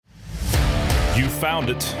You found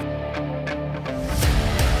it.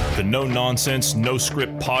 The no nonsense, no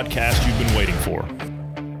script podcast you've been waiting for.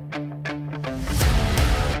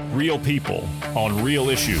 Real people on real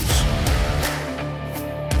issues.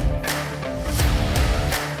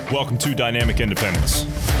 Welcome to Dynamic Independence,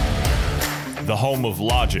 the home of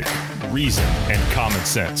logic, reason, and common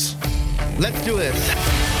sense. Let's do this.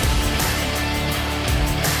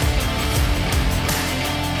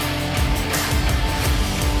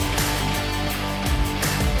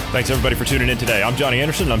 Thanks, everybody, for tuning in today. I'm Johnny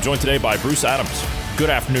Anderson, and I'm joined today by Bruce Adams. Good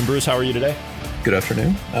afternoon, Bruce. How are you today? Good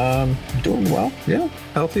afternoon. Doing well. Yeah,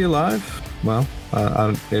 healthy, alive. Well,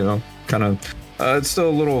 kind of. It's still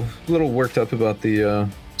a little worked up about the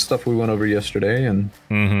stuff we went over yesterday, and.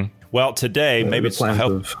 Well, today maybe it's. I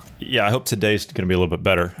hope today's going to be a little bit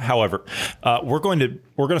better. However, we're going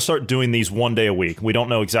to start doing these one day a week. We don't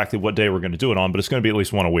know exactly what day we're going to do it on, but it's going to be at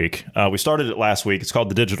least one a week. We started it last week. It's called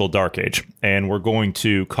the Digital Dark Age, and we're going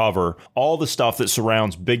to cover all the stuff that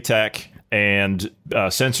surrounds big tech and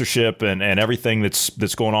censorship and everything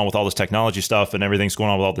that's going on with all this technology stuff and everything's going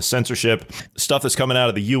on with all this censorship, stuff that's coming out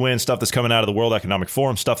of the UN, stuff that's coming out of the World Economic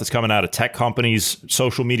Forum, stuff that's coming out of tech companies,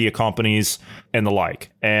 social media companies, and the like,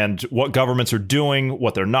 and what governments are doing,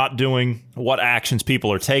 what they're not doing, what actions people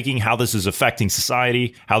are taking, how this is affecting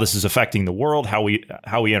society, how this is affecting the world, how we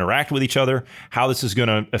interact with each other, how this is going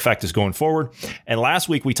to affect us going forward. And last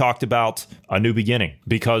week we talked about a new beginning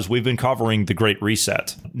because we've been covering the Great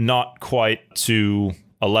Reset, not quite to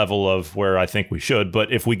a level of where I think we should,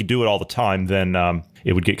 but if we could do it all the time, then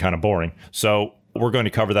it would get kind of boring. So we're going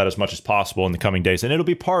to cover that as much as possible in the coming days. And it'll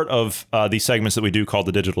be part of these segments that we do called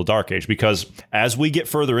the Digital Dark Age, because as we get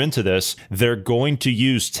further into this, they're going to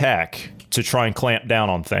use tech to try and clamp down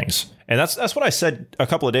on things. And that's what I said a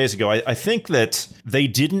couple of days ago. I think that they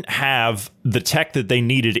didn't have the tech that they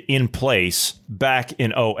needed in place back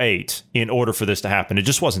in 2008 in order for this to happen. It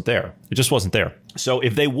just wasn't there. So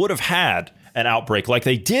if they would have had an outbreak like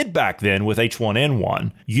they did back then with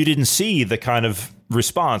H1N1, you didn't see the kind of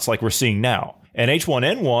response like we're seeing now. And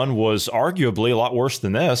H1N1 was arguably a lot worse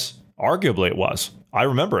than this. Arguably it was. I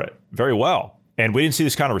remember it very well. And we didn't see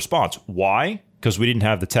this kind of response. Why? Because we didn't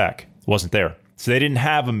have the tech. It wasn't there. So they didn't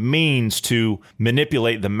have a means to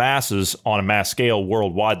manipulate the masses on a mass scale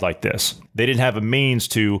worldwide like this. They didn't have a means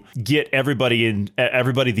to get everybody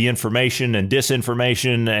the information and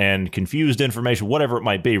disinformation and confused information, whatever it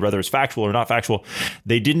might be, whether it's factual or not factual.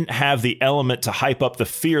 They didn't have the element to hype up the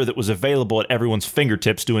fear that was available at everyone's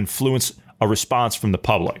fingertips to influence a response from the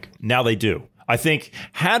public. Now they do. I think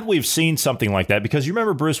had we've seen something like that, because you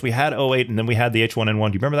remember, Bruce, we had 2008 and then we had the H1N1.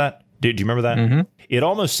 Do you remember that? Do you remember that? Mm-hmm. It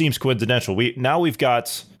almost seems coincidental. We've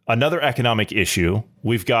got another economic issue.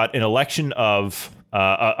 We've got an election of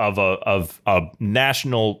a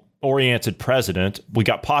national oriented president. We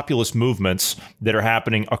got populist movements that are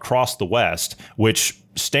happening across the West, which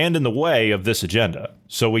stand in the way of this agenda.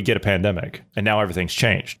 So we get a pandemic, and now everything's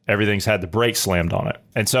changed. Everything's had the brakes slammed on it.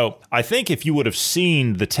 And so I think if you would have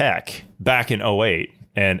seen the tech back in 2008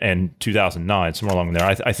 and 2009, somewhere along there,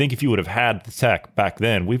 I think if you would have had the tech back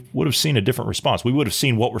then, we would have seen a different response. We would have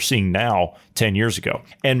seen what we're seeing now 10 years ago.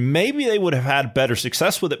 And maybe they would have had better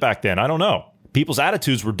success with it back then. I don't know. People's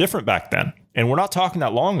attitudes were different back then. And we're not talking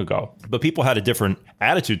that long ago, but people had a different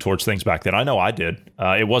attitude towards things back then. I know I did.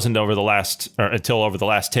 It wasn't until over the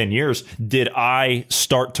last 10 years did I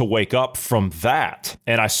start to wake up from that.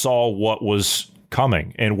 And I saw what was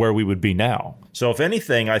coming and where we would be now. So if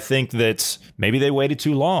anything, I think that maybe they waited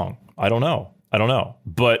too long. I don't know.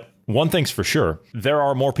 But one thing's for sure, there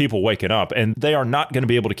are more people waking up, and they are not going to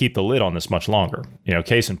be able to keep the lid on this much longer. You know,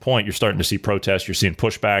 case in point, you're starting to see protests, you're seeing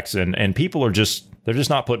pushbacks, and people are just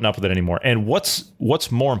not putting up with it anymore. And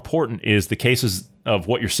what's more important is the cases of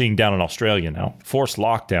what you're seeing down in Australia now, forced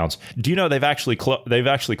lockdowns. Do you know they've actually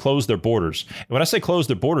closed their borders? And when I say closed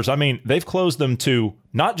their borders, I mean they've closed them to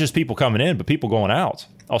not just people coming in, but people going out.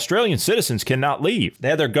 Australian citizens cannot leave. They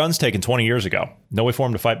had their guns taken 20 years ago. No way for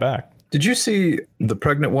them to fight back. Did you see the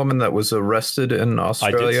pregnant woman that was arrested in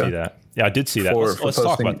Australia? I did see that. Yeah, I did see that. Let's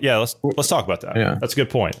talk about. Yeah, let's talk about that. Yeah. That's a good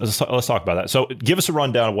point. Let's talk about that. So, give us a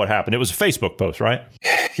rundown of what happened. It was a Facebook post, right?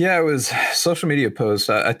 Yeah, it was a social media post.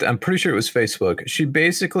 I'm pretty sure it was Facebook. She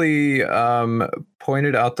basically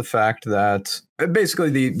pointed out the fact that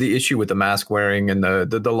basically the issue with the mask wearing and the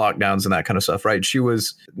lockdowns and that kind of stuff. Right? She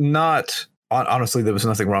was not honestly, there was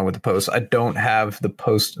nothing wrong with the post. I don't have the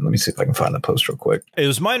post. Let me see if I can find the post real quick. It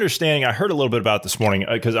was my understanding. I heard a little bit about it this morning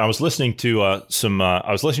because I was listening to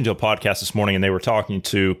I was listening to a podcast this morning, and they were talking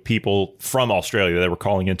to people from Australia. They were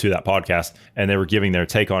calling into that podcast, and they were giving their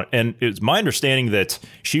take on it. And it was my understanding that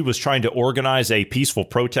she was trying to organize a peaceful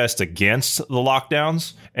protest against the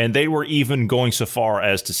lockdowns, and they were even going so far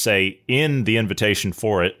as to say in the invitation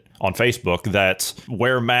for it on Facebook that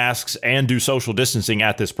wear masks and do social distancing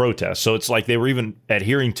at this protest. So it's like they were even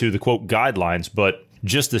adhering to the quote guidelines, but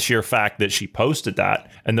just the sheer fact that she posted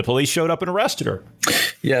that and the police showed up and arrested her.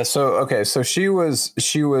 Yeah. So, okay. So she was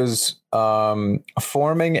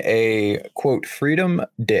forming a quote Freedom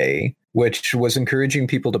Day, which was encouraging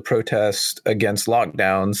people to protest against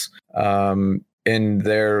lockdowns in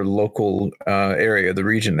their local area, the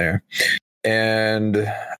region there.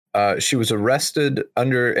 And she was arrested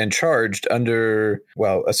and charged under,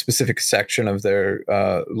 a specific section of their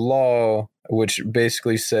law, which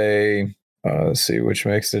basically say, which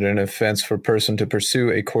makes it an offense for a person to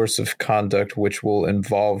pursue a course of conduct which will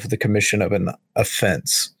involve the commission of an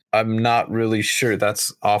offense. I'm not really sure.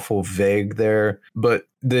 That's awful vague there. But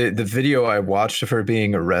the video I watched of her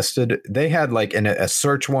being arrested, they had like a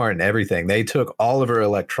search warrant and everything. They took all of her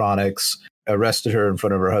electronics, arrested her in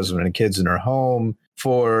front of her husband and kids in her home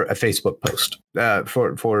for a Facebook post,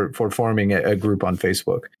 for forming a group on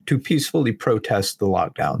Facebook to peacefully protest the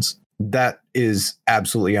lockdowns. That is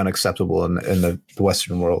absolutely unacceptable in the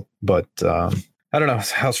Western world. But I don't know.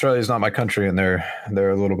 Australia is not my country, and they're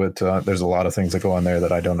a little bit. There's a lot of things that go on there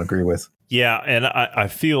that I don't agree with. Yeah, and I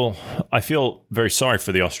feel very sorry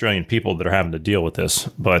for the Australian people that are having to deal with this.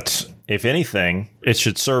 But if anything, it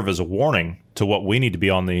should serve as a warning to what we need to be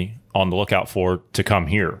on the lookout for to come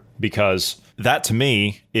here, because that to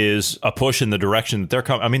me is a push in the direction that they're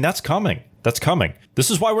coming. I mean, that's coming. That's coming.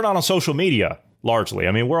 This is why we're not on social media. Largely.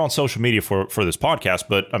 I mean, we're on social media for this podcast,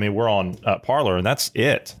 but I mean, we're on Parler, and that's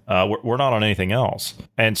it. We're not on anything else.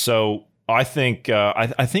 And so I think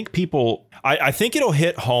I think people, I think it'll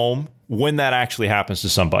hit home when that actually happens to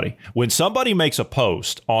somebody. When somebody makes a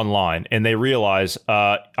post online and they realize,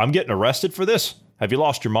 I'm getting arrested for this. Have you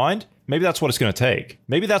lost your mind? Maybe that's what it's going to take.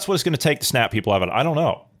 Maybe that's what it's going to take to snap people out of it. I don't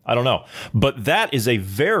know. But that is a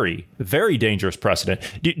very, very dangerous precedent.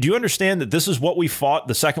 Do you understand that this is what we fought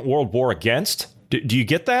the Second World War against? Do you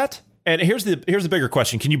get that? And here's the bigger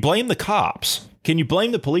question. Can you blame the cops? Can you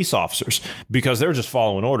blame the police officers? Because they're just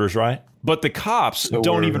following orders, right? But the cops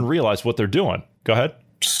don't even realize what they're doing. Go ahead.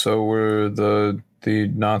 So were the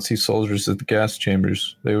Nazi soldiers at the gas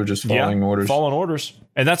chambers. They were just following orders. Following orders.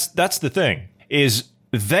 And that's the thing, is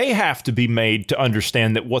they have to be made to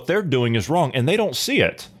understand that what they're doing is wrong, and they don't see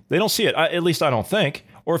it. They don't see it. At least I don't think.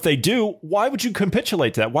 Or if they do, why would you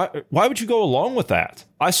capitulate to that? Why would you go along with that?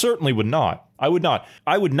 I certainly would not. I would not.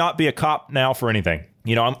 I would not be a cop now for anything.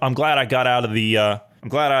 You know, I'm glad I got out of the. I'm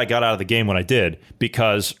glad I got out of the game when I did,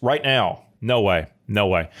 because right now, no way.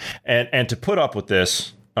 And to put up with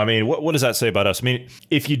this, I mean, what does that say about us? I mean,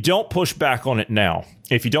 if you don't push back on it now,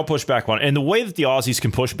 and the way that the Aussies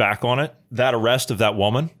can push back on it, that arrest of that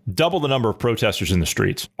woman, double the number of protesters in the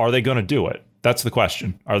streets. Are they going to do it? That's the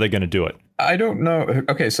question. Are they going to do it? I don't know.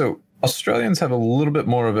 Okay, so Australians have a little bit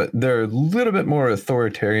more of it. They're a little bit more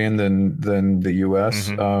authoritarian than the U.S.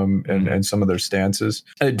 And some of their stances.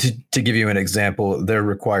 To give you an example, they're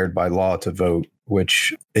required by law to vote,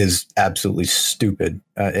 which is absolutely stupid,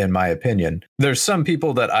 in my opinion. There's some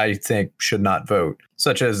people that I think should not vote,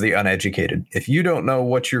 such as the uneducated. If you don't know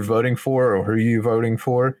what you're voting for or who you're voting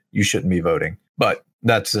for, you shouldn't be voting. But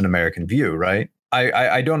that's an American view, right?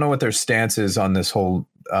 I don't know what their stance is on this whole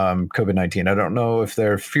COVID-19. I don't know if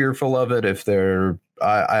they're fearful of it, if they're,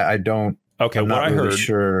 I don't. Okay, I'm not really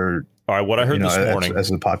sure. All right, what I heard this morning. As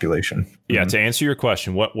the population. Yeah, to answer your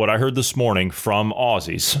question, what I heard this morning from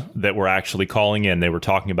Aussies that were actually calling in, they were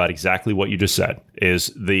talking about exactly what you just said,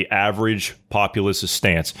 is the average populace's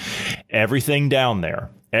stance. Everything down there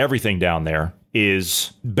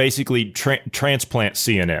is basically transplant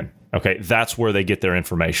CNN. Okay, that's where they get their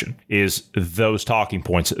information, is those talking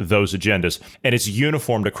points, those agendas. And it's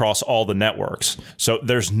uniformed across all the networks. So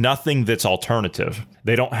there's nothing that's alternative.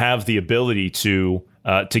 They don't have the ability to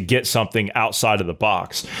get something outside of the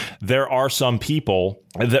box. There are some people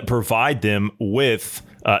that provide them with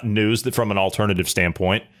news that from an alternative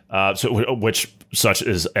standpoint, such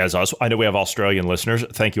as us. I know we have Australian listeners.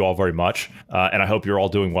 Thank you all very much. And I hope you're all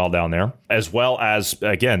doing well down there, as well as,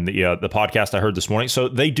 again, the podcast I heard this morning. So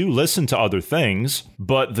they do listen to other things,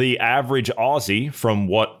 but the average Aussie, from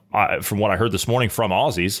what from what I heard this morning from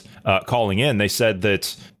Aussies calling in, they said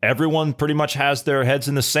that everyone pretty much has their heads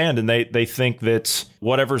in the sand, and they think that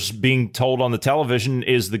whatever's being told on the television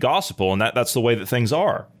is the gospel, and that's the way that things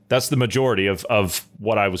are. That's the majority of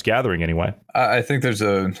what I was gathering anyway. I think there's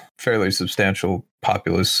a fairly substantial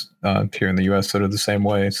populace here in the U.S. that are the same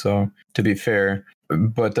way, so to be fair.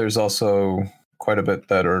 But there's also quite a bit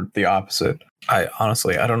that are the opposite. I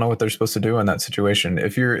don't know what they're supposed to do in that situation.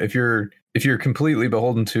 If you're completely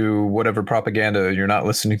beholden to whatever propaganda, you're not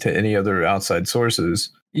listening to any other outside sources,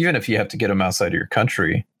 even if you have to get them outside of your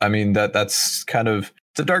country. I mean, that's kind of,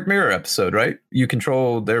 it's a Dark Mirror episode, right? You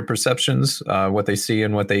control their perceptions, what they see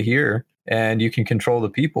and what they hear, and you can control the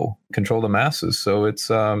people, control the masses. So it's,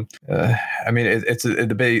 it's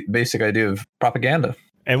the basic idea of propaganda.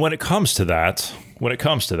 And when it comes to that,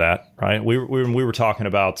 right? We were talking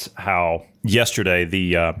about how yesterday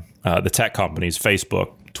the tech companies,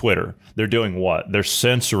 Facebook, Twitter, they're doing what? They're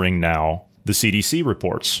censoring now the CDC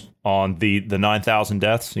reports on the 9,000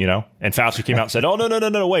 deaths, and Fauci came out and said, oh,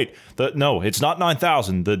 no, wait. No, it's not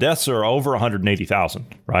 9,000. The deaths are over 180,000,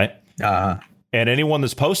 right? And anyone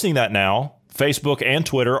that's posting that now, Facebook and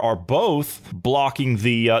Twitter are both blocking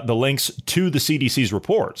the links to the CDC's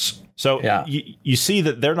reports. So you see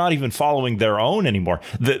that they're not even following their own anymore.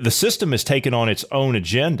 The system has taken on its own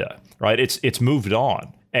agenda, right? It's moved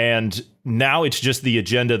on. And now it's just the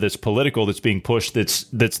agenda that's political that's being pushed. That's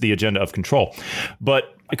the agenda of control.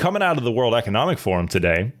 But coming out of the World Economic Forum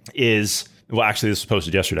today is, well, actually, this was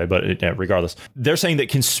posted yesterday, but regardless, they're saying that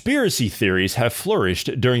conspiracy theories have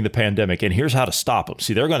flourished during the pandemic, and here's how to stop them.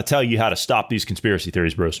 See, they're going to tell you how to stop these conspiracy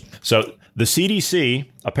theories, Bruce. So the CDC,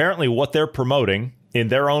 apparently what they're promoting in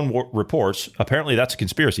their own reports, apparently that's a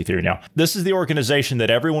conspiracy theory now. This is the organization that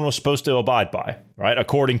everyone was supposed to abide by, right?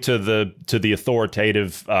 According to the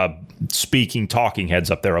authoritative speaking talking heads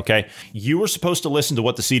up there, okay? You were supposed to listen to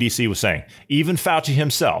what the CDC was saying. Even Fauci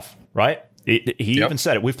himself, right? He even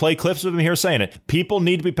said it. We've played clips of him here saying it. People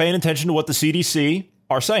need to be paying attention to what the CDC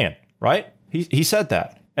are saying, right? He said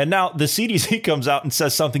that. And now the CDC comes out and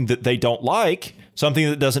says something that they don't like, something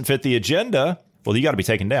that doesn't fit the agenda. Well, you got to be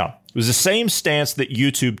taken down. It was the same stance that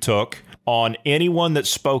YouTube took on anyone that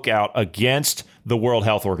spoke out against the World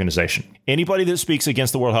Health Organization. Anybody that speaks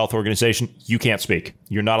against the World Health Organization, you can't speak.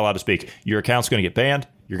 You're not allowed to speak. Your account's going to get banned.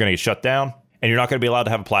 You're going to get shut down. And you're not going to be allowed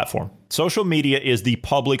to have a platform. Social media is the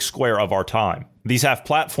public square of our time. These have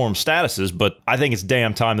platform statuses, but I think it's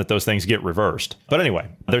damn time that those things get reversed. But anyway,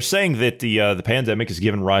 they're saying that the pandemic has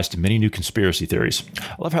given rise to many new conspiracy theories.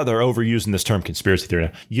 I love how they're overusing this term conspiracy theory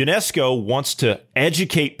now. UNESCO wants to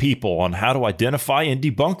educate people on how to identify and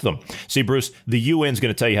debunk them. See, Bruce, the UN's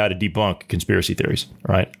going to tell you how to debunk conspiracy theories.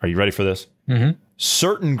 All right? Are you ready for this? Mm-hmm.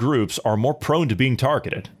 Certain groups are more prone to being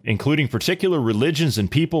targeted, including particular religions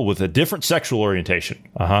and people with a different sexual orientation.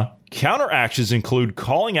 Counteractions include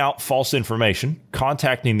calling out false information,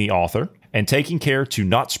 contacting the author, and taking care to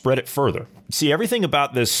not spread it further. See, everything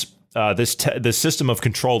about this system of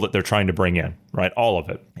control that they're trying to bring in, right? All of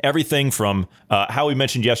it. Everything from how we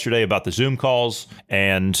mentioned yesterday about the Zoom calls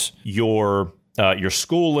and your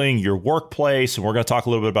schooling, your workplace, and we're going to talk a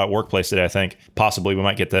little bit about workplace today. I think possibly we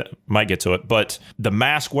might get to it, but the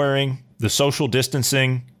mask wearing, the social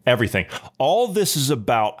distancing, everything. All this is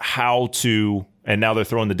about how to, and now they're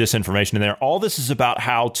throwing the disinformation in there. All this is about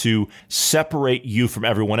how to separate you from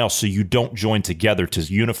everyone else so you don't join together to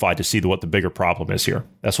unify to see what the bigger problem is here.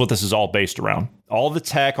 That's what this is all based around. All the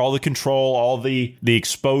tech, all the control, all the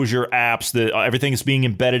exposure apps, everything is being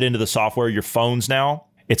embedded into the software, your phones now.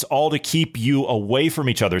 It's all to keep you away from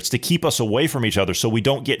each other. It's to keep us away from each other so we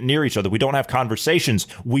don't get near each other. We don't have conversations.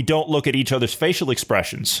 We don't look at each other's facial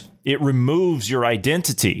expressions. It removes your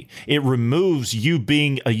identity. It removes you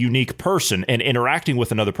being a unique person and interacting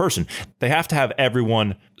with another person. They have to have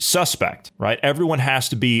everyone suspect, right? Everyone has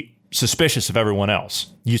to be suspicious of everyone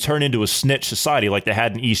else. You turn into a snitch society like they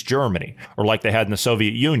had in East Germany or like they had in the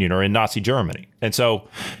Soviet Union or in Nazi Germany. And so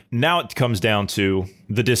now it comes down to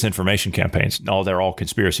the disinformation campaigns. Oh, they're all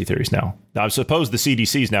conspiracy theories now. Now, I suppose the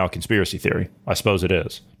CDC is now a conspiracy theory. I suppose it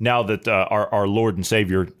is. Now that our Lord and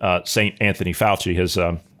Savior, St. Anthony Fauci,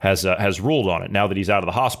 has ruled on it, now that he's out of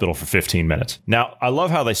the hospital for 15 minutes. Now, I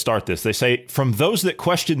love how they start this. They say, from those that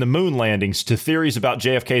question the moon landings to theories about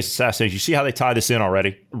JFK's assassination. You see how they tie this in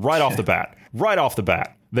already? Right off the bat.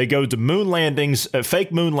 They go to moon landings,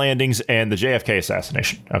 fake moon landings, and the JFK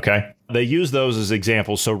assassination. Okay. They use those as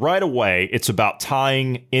examples. So right away, it's about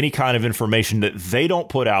tying any kind of information that they don't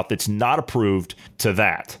put out that's not approved to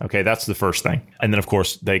that. Okay. That's the first thing. And then, of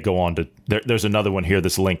course, they go on to there's another one here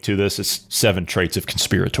that's linked to this. It's 7 traits of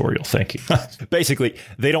conspiratorial thinking. Basically,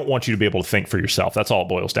 they don't want you to be able to think for yourself. That's all it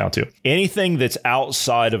boils down to. Anything that's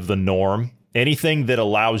outside of the norm, anything that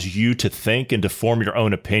allows you to think and to form your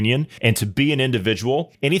own opinion and to be an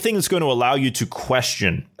individual, anything that's going to allow you to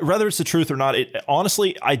question, whether it's the truth or not,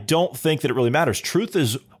 honestly, I don't think that it really matters. Truth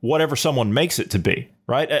is whatever someone makes it to be,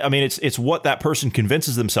 right? I mean, it's what that person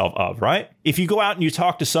convinces themselves of, right? If you go out and you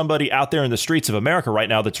talk to somebody out there in the streets of America right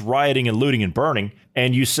now that's rioting and looting and burning,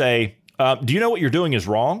 and you say, do you know what you're doing is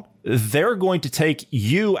wrong? They're going to take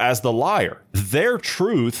you as the liar. Their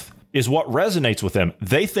truth is what resonates with them.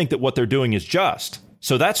 They think that what they're doing is just.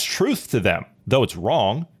 So that's truth to them, though it's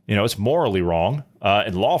wrong. It's morally wrong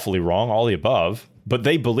and lawfully wrong, all the above, but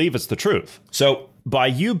they believe it's the truth. So by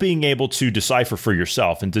you being able to decipher for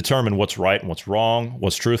yourself and determine what's right and what's wrong,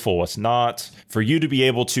 what's truthful, what's not, for you to be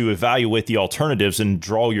able to evaluate the alternatives and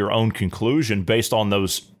draw your own conclusion based on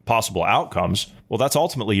those possible outcomes, well, that's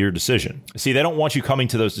ultimately your decision. See, they don't want you coming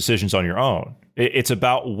to those decisions on your own. It's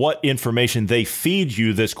about what information they feed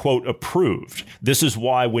you that's, quote, approved. This is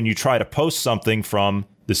why when you try to post something from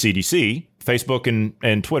the CDC, Facebook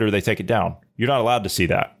and Twitter, they take it down. You're not allowed to see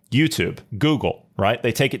that. YouTube, Google, right?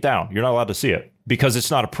 They take it down. You're not allowed to see it because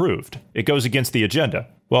it's not approved. It goes against the agenda.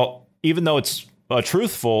 Well, even though it's a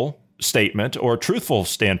truthful statement or a truthful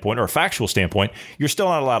standpoint or a factual standpoint, you're still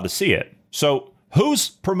not allowed to see it. So who's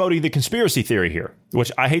promoting the conspiracy theory here?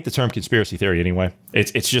 Which I hate the term conspiracy theory anyway.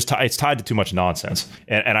 It's tied to too much nonsense.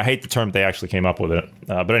 And I hate the term they actually came up with it.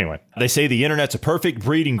 But anyway, they say the internet's a perfect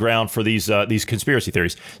breeding ground for these conspiracy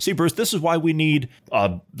theories. See, Bruce, this is why we need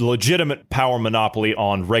a legitimate power monopoly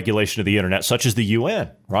on regulation of the internet, such as the UN,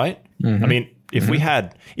 right? Mm-hmm. I mean, if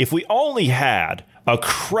we only had a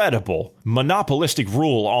credible monopolistic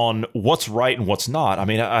rule on what's right and what's not, I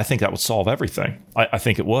mean, I think that would solve everything. I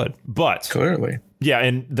think it would. But clearly, yeah,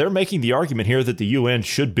 and they're making the argument here that the UN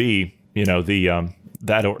should be,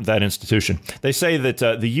 that institution. They say that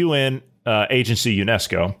the UN agency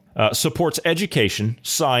UNESCO supports education,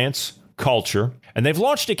 science, culture, and they've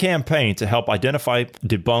launched a campaign to help identify,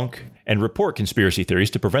 debunk, and report conspiracy theories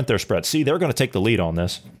to prevent their spread. See, they're going to take the lead on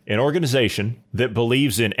this. An organization that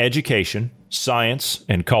believes in education, science,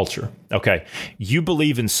 and culture. Okay, you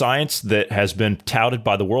believe in science that has been touted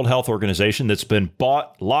by the World Health Organization, that's been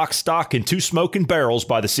bought lock, stock, and 2 smoking barrels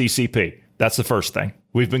by the CCP. That's the first thing.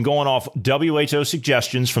 We've been going off WHO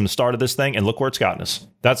suggestions from the start of this thing, and look where it's gotten us.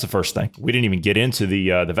 That's the first thing. We didn't even get into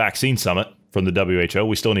the vaccine summit from the WHO.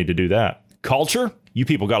 We still need to do that. Culture, you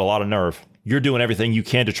people got a lot of nerve. You're doing everything you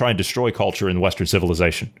can to try and destroy culture in Western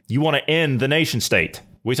civilization. You want to end the nation state.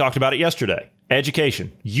 We talked about it yesterday.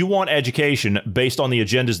 Education. You want education based on the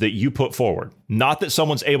agendas that you put forward. Not that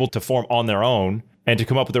someone's able to form on their own and to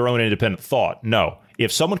come up with their own independent thought. No.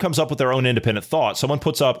 If someone comes up with their own independent thought, someone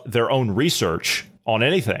puts up their own research on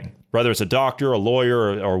anything, whether it's a doctor, a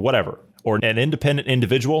lawyer, or whatever, or an independent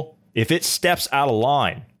individual, if it steps out of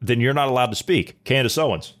line, then you're not allowed to speak. Candace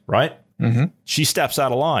Owens, right? Mm-hmm. She steps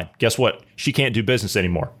out of line. Guess what? She can't do business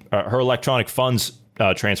anymore. Her electronic funds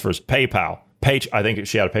transfers, PayPal, I think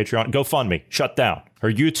she had a Patreon, GoFundMe, shut down.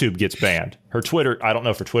 Her YouTube gets banned. Her Twitter, I don't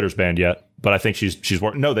know if her Twitter's banned yet, but I think she's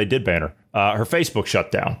working. No, they did ban her. Her Facebook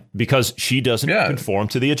shut down because she doesn't conform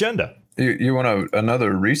to the agenda. You want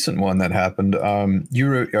another recent one that happened? You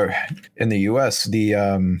were in the U.S.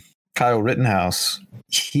 The Kyle Rittenhouse,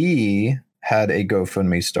 he had a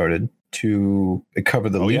GoFundMe started to cover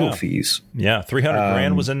the legal fees. Yeah,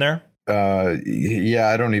 $300,000 was in there. Yeah,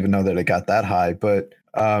 I don't even know that it got that high, but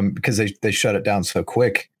because they shut it down so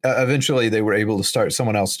quick. Eventually, they were able to start.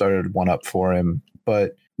 Someone else started one up for him,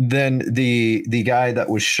 but then the guy that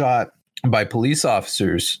was shot by police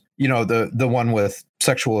officers, the one with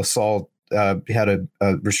sexual assault, had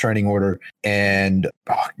a restraining order, and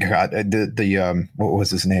what was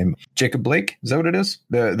his name? Jacob Blake? Is that what it is?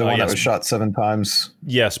 The one that was shot 7 times.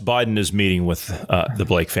 Yes, Biden is meeting with the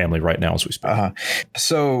Blake family right now as we speak.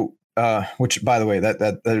 So, which, by the way,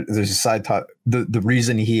 that there's a side talk. The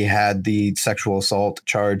reason he had the sexual assault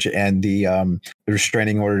charge and the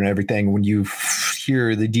restraining order and everything, when you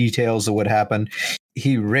hear the details of what happened,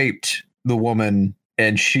 he raped the woman,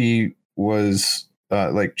 and she was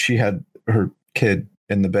she had her kid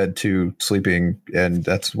in the bed too, sleeping, and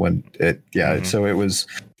that's when it so it was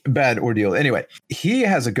a bad ordeal. Anyway, he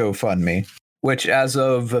has a GoFundMe, which as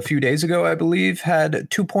of a few days ago, I believe, had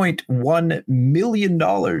 $2.1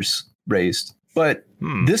 million raised. But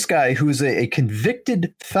this guy who's a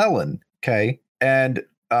convicted felon, okay, and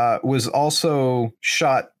was also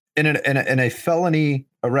shot in a felony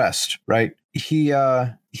arrest, right?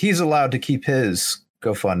 He's allowed to keep his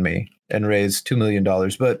GoFundMe and raise $2 million.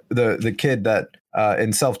 But the kid that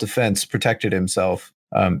in self-defense protected himself,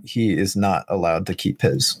 he is not allowed to keep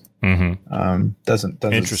his. Doesn't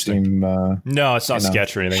seem no, it's not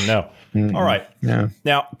sketch or anything. No. All right. Yeah.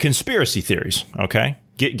 Now, conspiracy theories. Okay.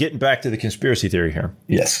 Getting back to the conspiracy theory here.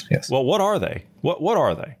 Yes. Well, what are they? What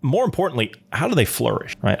are they? More importantly, how do they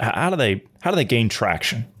flourish? Right? How do they gain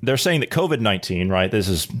traction? They're saying that COVID-19, right? This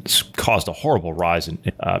has caused a horrible rise in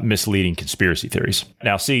misleading conspiracy theories.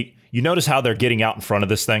 Now, see, you notice how they're getting out in front of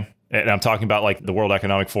this thing? And I'm talking about like the World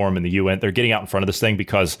Economic Forum and the UN. They're getting out in front of this thing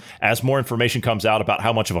because as more information comes out about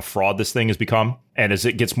how much of a fraud this thing has become, and as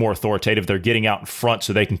it gets more authoritative, they're getting out in front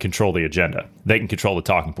so they can control the agenda. They can control the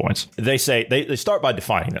talking points. They say they start by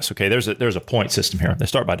defining this. Okay, there's a point system here. They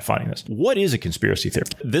start by defining this. What is a conspiracy theory?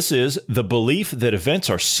 This is the belief that events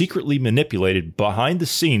are secretly manipulated behind the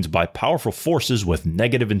scenes by powerful forces with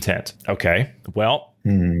negative intent. Okay, well,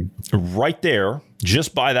 right there,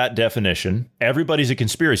 just by that definition, everybody's a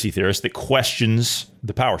conspiracy theorist that questions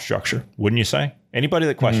the power structure, wouldn't you say? Anybody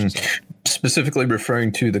that questions that. Specifically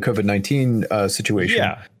referring to the COVID-19 situation.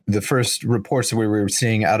 Yeah. The first reports that we were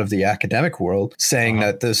seeing out of the academic world saying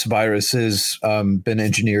that this virus has been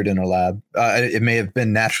engineered in a lab. It may have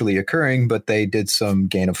been naturally occurring, but they did some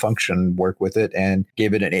gain of function work with it and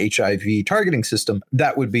gave it an HIV targeting system.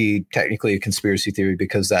 That would be technically a conspiracy theory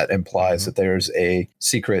because that implies that there's a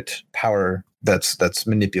secret power that's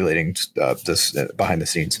manipulating this behind the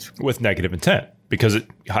scenes with negative intent. Because it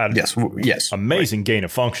had amazing gain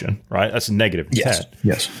of function, right? That's a negative intent.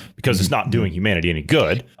 Yes. Because it's not doing humanity any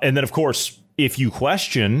good. And then, of course, if you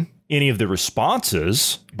question any of the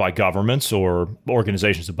responses by governments or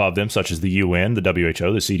organizations above them, such as the UN, the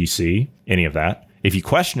WHO, the CDC, any of that, if you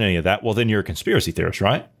question any of that, well, then you're a conspiracy theorist,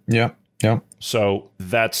 right? Yeah. So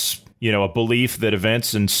that's, a belief that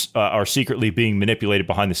events are secretly being manipulated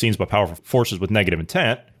behind the scenes by powerful forces with negative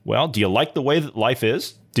intent. Well, do you like the way that life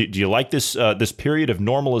is? Do you like this period of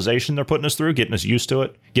normalization they're putting us through, getting us used to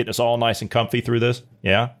it, getting us all nice and comfy through this?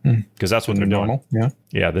 Yeah, because that's what they're doing. Normal.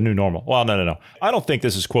 Yeah, the new normal. Well, no. I don't think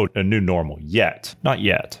this is, quote, a new normal yet. Not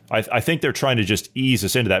yet. I think they're trying to just ease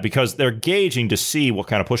us into that because they're gauging to see what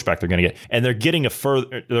kind of pushback they're going to get. And they're getting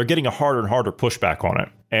a harder and harder pushback on it.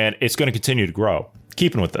 And it's going to continue to grow.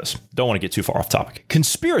 Keeping with this, don't want to get too far off topic.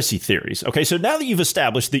 Conspiracy theories. Okay, so now that you've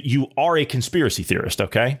established that you are a conspiracy theorist,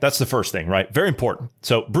 okay, that's the first thing, right? Very important.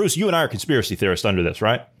 So, Bruce, you and I are conspiracy theorists under this,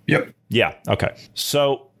 right? Yep. Yeah, okay.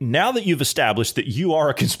 So now that you've established that you are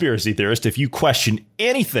a conspiracy theorist, if you question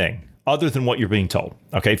anything other than what you're being told,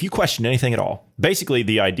 okay, if you question anything at all, basically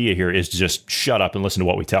the idea here is to just shut up and listen to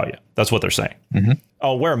what we tell you. That's what they're saying.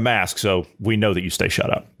 Oh, wear a mask so we know that you stay shut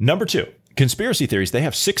up. Number 2. Conspiracy theories, they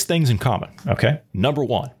have 6 things in common, okay? Number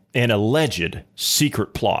 1, an alleged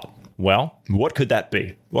secret plot. Well, what could that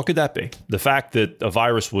be? What could that be? The fact that a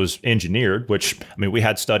virus was engineered, which, we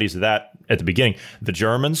had studies of that at the beginning. The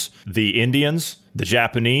Germans, the Indians, the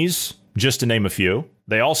Japanese, just to name a few,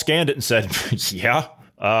 they all scanned it and said,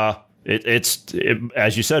 It's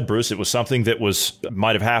as you said, Bruce, it was something that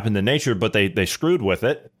might have happened in nature, but they screwed with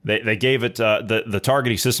it. They gave it the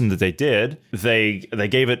targeting system that they did. They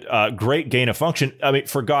gave it great gain of function.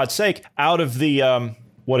 For God's sake, out of the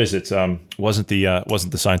what is it? Wasn't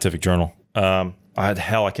the Scientific Journal? I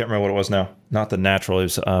can't remember what it was now. Not the Natural. It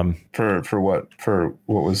was for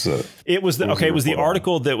what was the? It was the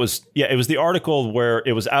article that was it was the article where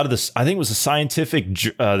it was out of this. I think it was the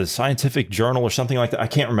Scientific Journal or something like that. I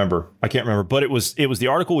can't remember, but it was the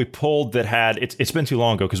article we pulled that had it's been too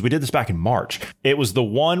long ago because we did this back in March. It was the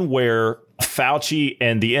one where Fauci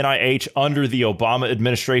and the NIH under the Obama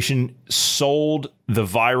administration sold the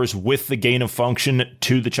virus with the gain of function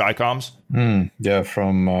to the Chicoms. Yeah,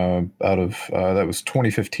 from out of that was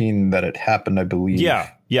 2015 that it happened, I believe. Yeah.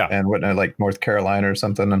 And like North Carolina or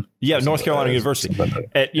something. Yeah, North Carolina University.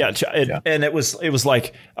 And it was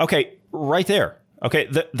like, okay, right there. Okay,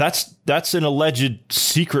 that's an alleged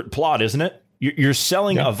secret plot, isn't it? You're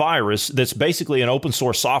selling a virus that's basically an open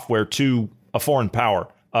source software to a foreign power.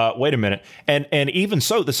 Wait a minute. And even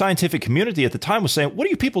so, the scientific community at the time was saying, what are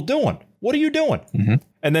you people doing? What are you doing?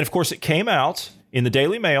 And then, of course, it came out in the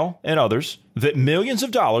Daily Mail and others that millions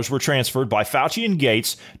of dollars were transferred by Fauci and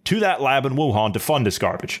Gates to that lab in Wuhan to fund this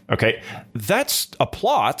garbage. Okay, that's a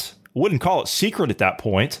plot. Wouldn't call it secret at that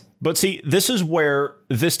point. But see, this is where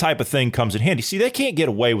this type of thing comes in handy. See, they can't get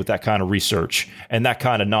away with that kind of research and that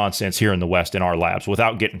kind of nonsense here in the West in our labs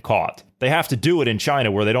without getting caught. They have to do it in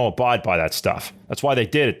China where they don't abide by that stuff. That's why they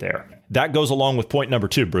did it there. That goes along with point number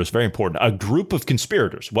 2, Bruce. Very important. A group of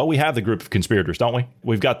conspirators. Well, we have the group of conspirators, don't we?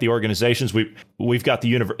 We've got the organizations. We've got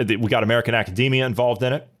we got American academia involved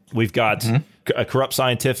in it. We've got corrupt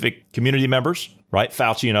scientific community members, right?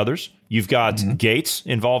 Fauci and others. You've got Gates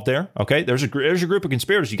involved there. Okay, there's a group of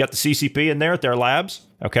conspirators. You got the CCP in there at their labs.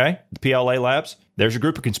 Okay, the PLA labs. There's a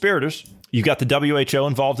group of conspirators. You got the WHO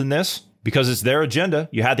involved in this because it's their agenda.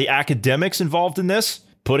 You had the academics involved in this,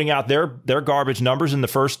 putting out their garbage numbers in the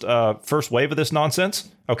first wave of this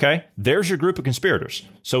nonsense. Okay, there's your group of conspirators.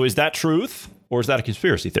 So is that truth or is that a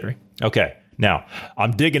conspiracy theory? Okay. Now,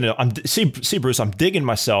 see, Bruce, I'm digging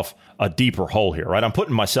myself a deeper hole here, right? I'm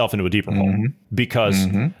putting myself into a deeper hole because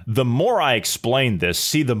the more I explain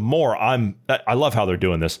this, the more I love how they're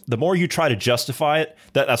doing this. The more you try to justify it,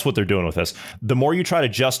 that's what they're doing with this. The more you try to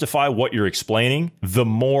justify what you're explaining, the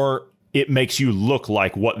more it makes you look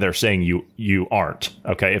like what they're saying you aren't.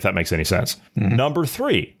 Okay, if that makes any sense. Number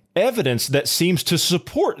 3, evidence that seems to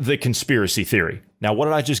support the conspiracy theory. Now, what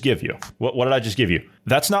did I just give you? What did I just give you?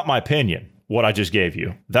 That's not my opinion. What I just gave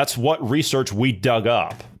you. That's what research we dug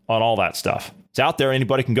up on all that stuff. It's out there.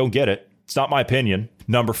 Anybody can go get it. It's not my opinion.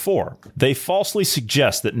 Number 4, they falsely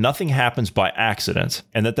suggest that nothing happens by accident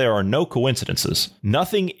and that there are no coincidences.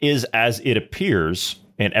 Nothing is as it appears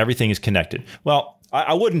and everything is connected. Well,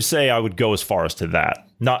 I wouldn't say I would go as far as to that.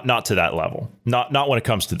 Not to that level. Not when it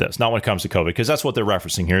comes to this. Not when it comes to COVID, because that's what they're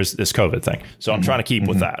referencing here is this COVID thing. So I'm trying to keep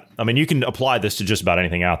with that. I mean, you can apply this to just about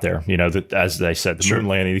anything out there. You know, as they said, the moon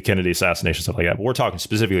landing, the Kennedy assassination, stuff like that. But we're talking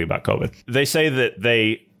specifically about COVID. They say that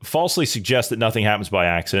they falsely suggest that nothing happens by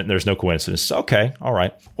accident and there's no coincidence. Okay, all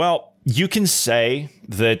right. Well, you can say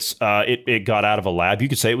that it got out of a lab. You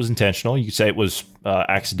could say it was intentional. You could say it was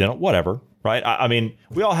accidental, whatever, right? I mean,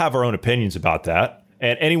 we all have our own opinions about that.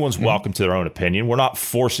 And anyone's welcome to their own opinion. We're not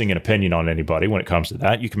forcing an opinion on anybody when it comes to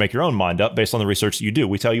that. You can make your own mind up based on the research that you do.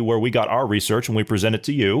 We tell you where we got our research and we present it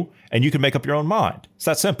to you, and you can make up your own mind. It's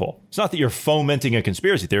that simple. It's not that you're fomenting a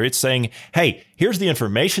conspiracy theory. It's saying, hey, here's the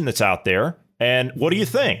information that's out there. And what do you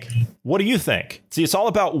think? What do you think? See, it's all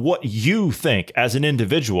about what you think as an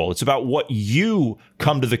individual. It's about what you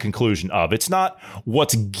come to the conclusion of. It's not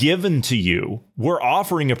what's given to you. We're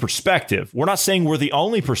offering a perspective. We're not saying we're the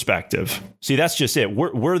only perspective. See, that's just it.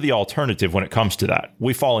 We're the alternative when it comes to that.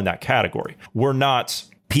 We fall in that category. We're not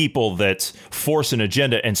people that force an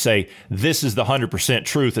agenda and say, this is the 100%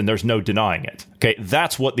 truth and there's no denying it. Okay,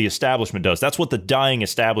 that's what the establishment does. That's what the dying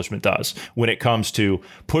establishment does when it comes to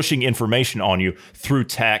pushing information on you through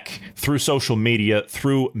tech, through social media,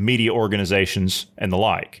 through media organizations and the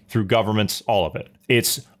like, through governments, all of it.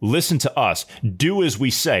 It's listen to us, do as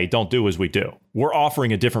we say, don't do as we do. We're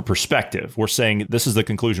offering a different perspective. We're saying this is the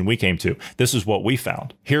conclusion we came to. This is what we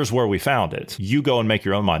found. Here's where we found it. You go and make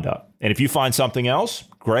your own mind up. And if you find something else,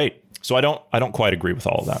 great. So I don't quite agree with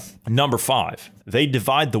all of that. Number 5, they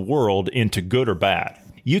divide the world into good or bad.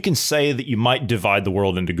 You can say that you might divide the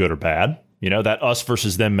world into good or bad. You know, that us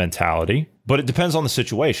versus them mentality. But it depends on the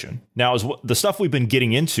situation. Now, as the stuff we've been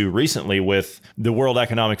getting into recently with the World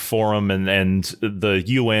Economic Forum and the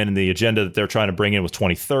UN and the agenda that they're trying to bring in with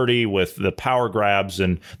 2030, with the power grabs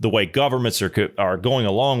and the way governments are going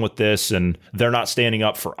along with this, and they're not standing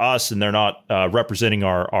up for us and they're not representing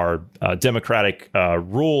our democratic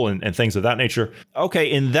rule and things of that nature. Okay,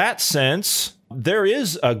 in that sense, there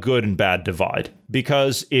is a good and bad divide,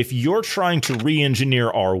 because if you're trying to re-engineer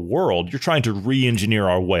our world, you're trying to re-engineer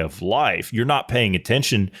our way of life, you're not paying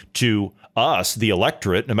attention to us, the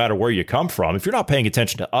electorate, no matter where you come from. If you're not paying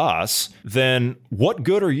attention to us, then what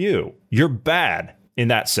good are you? You're bad in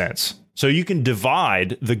that sense. So you can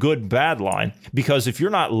divide the good bad line, because if you're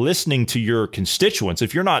not listening to your constituents,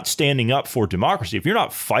 if you're not standing up for democracy, if you're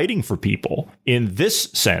not fighting for people in this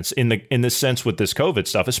sense, in this sense with this COVID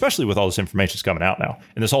stuff, especially with all this information that's coming out now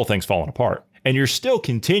and this whole thing's falling apart, and you're still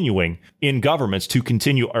continuing in governments to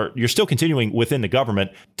continue, or you're still continuing within the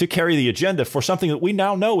government to carry the agenda for something that we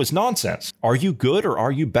now know is nonsense. Are you good or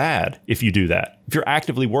are you bad if you do that? If you're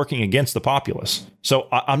actively working against the populace? So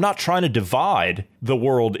I'm not trying to divide the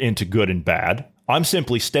world into good and bad. I'm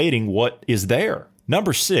simply stating what is there.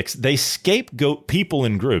 Number 6, they scapegoat people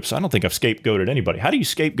in groups. I don't think I've scapegoated anybody. How do you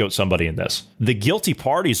scapegoat somebody in this? The guilty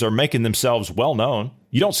parties are making themselves well known.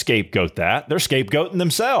 You don't scapegoat that. They're scapegoating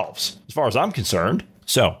themselves, as far as I'm concerned.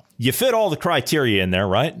 So you fit all the criteria in there,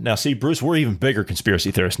 right? Now, see, Bruce, we're even bigger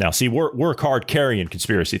conspiracy theorists now. See, we're card-carrying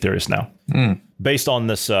conspiracy theorists now. Based on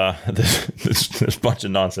this this bunch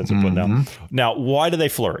of nonsense I'm putting down. Now, why do they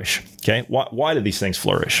flourish? Okay, why do these things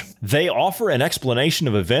flourish? They offer an explanation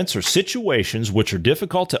of events or situations which are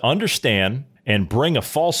difficult to understand and bring a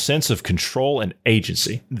false sense of control and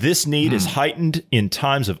agency. This need is heightened in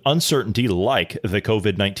times of uncertainty like the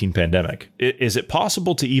COVID-19 pandemic. Is it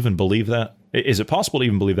possible to even believe that? Is it possible to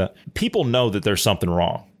even believe that? People know that there's something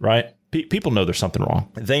wrong, right? People know there's something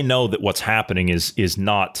wrong. They know that what's happening is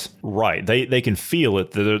not right. They can feel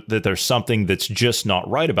it, that there's something that's just not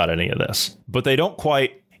right about any of this. But they don't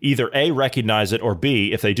quite either A, recognize it, or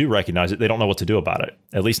B, if they do recognize it, they don't know what to do about it,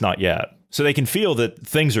 at least not yet. So they can feel that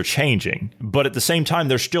things are changing, but at the same time,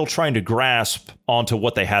 they're still trying to grasp onto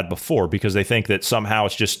what they had before because they think that somehow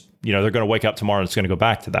it's just, they're going to wake up tomorrow and it's going to go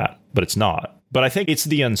back to that, but it's not. But I think it's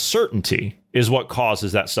the uncertainty is what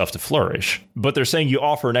causes that stuff to flourish. But they're saying you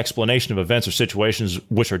offer an explanation of events or situations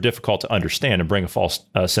which are difficult to understand and bring a false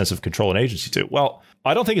sense of control and agency to. Well,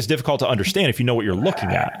 I don't think it's difficult to understand if you know what you're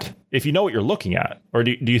looking at. If you know what you're looking at, or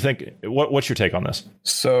do you think, what's your take on this?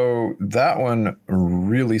 So that one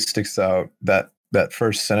really sticks out. That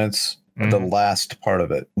first sentence, the last part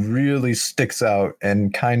of it really sticks out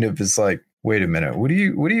and kind of is like, wait a minute, what do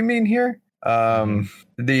you mean here?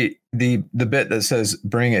 The bit that says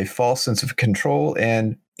bring a false sense of control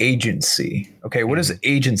and agency. Okay, what does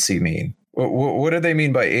agency mean? What do they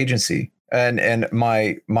mean by agency? And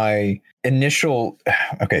my initial,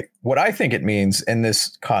 okay, what I think it means in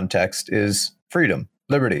this context is freedom,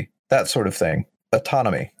 liberty, that sort of thing,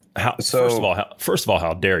 autonomy. First of all,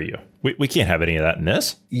 how dare you? We can't have any of that in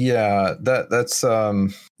this. Yeah, that's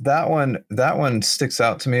that one sticks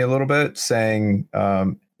out to me a little bit, saying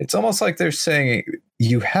it's almost like they're saying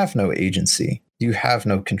you have no agency, you have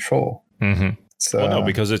no control. So, well, no,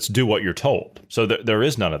 because it's do what you're told. So there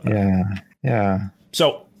is none of that. Yeah.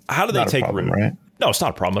 So how do they take root? Right? No, it's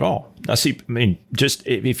not a problem at all. Now, see, I mean, just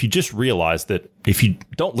if you just realize that if you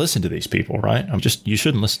don't listen to these people, right? You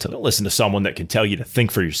shouldn't listen to them. Don't listen to someone that can tell you to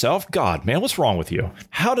think for yourself. God, man, what's wrong with you?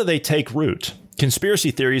 How do they take root?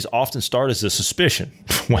 Conspiracy theories often start as a suspicion.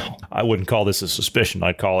 Well, I wouldn't call this a suspicion.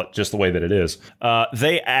 I'd call it just the way that it is.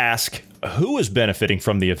 They ask who is benefiting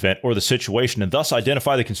from the event or the situation and thus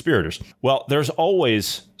identify the conspirators. Well, there's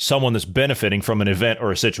always someone that's benefiting from an event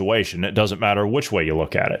or a situation. It doesn't matter which way you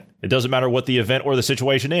look at it. It doesn't matter what the event or the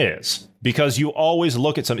situation is, because you always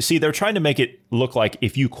look at something. See, they're trying to make it look like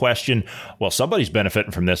if you question, well, somebody's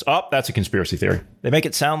benefiting from this. That's a conspiracy theory. They make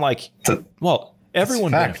it sound like, well,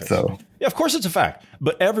 everyone benefits. Though. Yeah, of course it's a fact,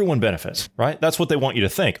 but everyone benefits, right? That's what they want you to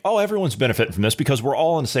think. Oh, everyone's benefiting from this because we're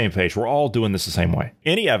all on the same page. We're all doing this the same way.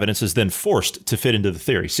 Any evidence is then forced to fit into the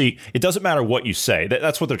theory. See, it doesn't matter what you say.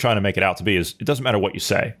 That's what they're trying to make it out to be, is it doesn't matter what you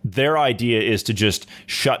say. Their idea is to just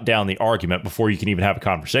shut down the argument before you can even have a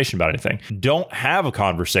conversation about anything. Don't have a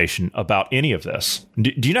conversation about any of this.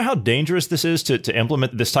 Do you know how dangerous this is to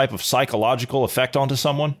implement this type of psychological effect onto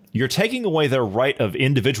someone? You're taking away their right of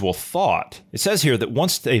individual thought. It says here that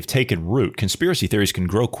once they've taken root, conspiracy theories can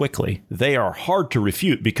grow quickly. They are hard to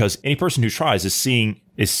refute because any person who tries is seen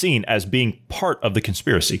as being part of the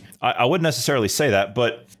conspiracy. I wouldn't necessarily say that,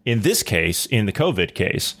 but in this case, in the COVID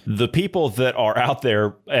case, the people that are out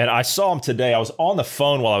there, and I saw them today, I was on the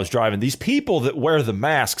phone while I was driving, these people that wear the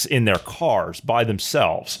masks in their cars by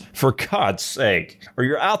themselves, for God's sake, or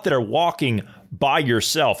you're out there walking by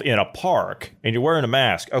yourself in a park and you're wearing a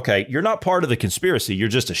mask. Okay, you're not part of the conspiracy. You're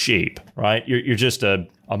just a sheep, right? You're just a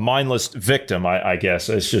mindless victim, I guess.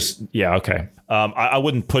 It's just, yeah, okay. I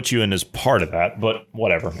wouldn't put you in as part of that, but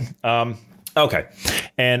whatever. Okay.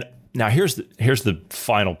 And now here's the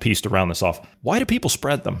final piece to round this off. Why do people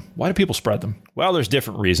spread them? Well, there's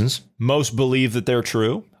different reasons. Most believe that they're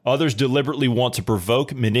true. Others deliberately want to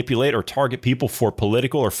provoke, manipulate, or target people for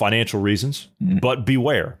political or financial reasons. But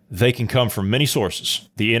beware, they can come from many sources.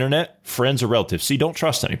 The internet, friends, or relatives. See, don't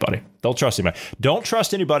trust anybody. Don't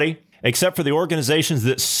trust anybody except for the organizations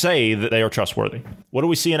that say that they are trustworthy. What are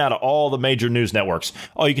we seeing out of all the major news networks?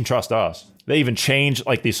 Oh, you can trust us. They even changed,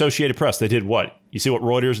 like the Associated Press. They did what? You see what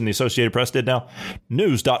Reuters and the Associated Press did now?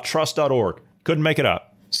 News.trust.org. Couldn't make it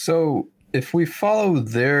up. So if we follow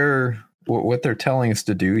what they're telling us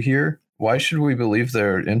to do here, why should we believe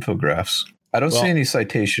their infographics? I don't see any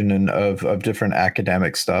citation of different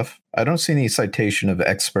academic stuff. I don't see any citation of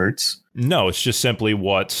experts. No, it's just simply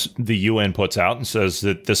what the UN puts out and says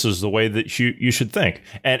that this is the way that you should think.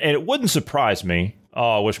 And it wouldn't surprise me.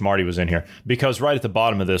 Oh, I wish Marty was in here. Because right at the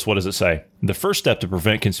bottom of this, what does it say? The first step to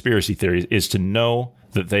prevent conspiracy theories is to know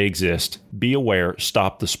that they exist. Be aware,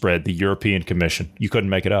 stop the spread. The European Commission. You couldn't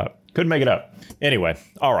make it up. Couldn't make it up. Anyway,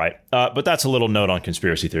 all right. But that's a little note on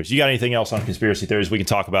conspiracy theories. You got anything else on conspiracy theories? We can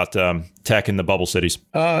talk about tech in the bubble cities.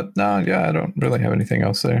 No, yeah, I don't really have anything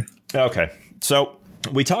else there. Okay. So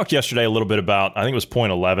we talked yesterday a little bit about, I think it was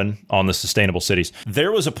point 11 on the sustainable cities.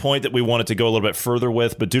 There was a point that we wanted to go a little bit further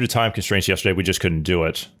with, but due to time constraints yesterday, we just couldn't do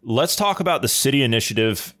it. Let's talk about the city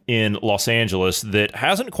initiative in Los Angeles that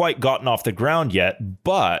hasn't quite gotten off the ground yet,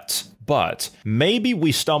 but maybe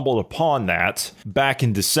we stumbled upon that back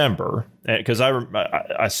in December, because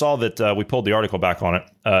I saw that we pulled the article back on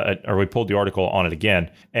it, or we pulled the article on it again,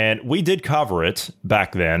 and we did cover it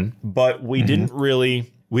back then, but we didn't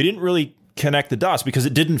really connect the dots because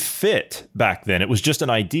it didn't fit back then. It was just an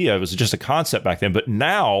idea. It was just a concept back then. But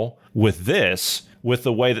now with this, with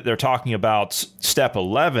the way that they're talking about step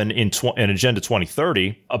 11 in Agenda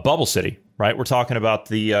 2030, a bubble city, right? We're talking about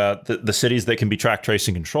the cities that can be tracked, traced,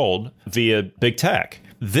 and controlled via big tech.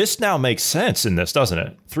 This now makes sense in this, doesn't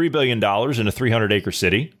it? $3 billion in a 300-acre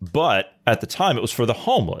city. But at the time, it was for the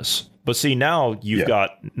homeless. But see, now you've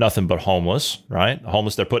got nothing but homeless, right? The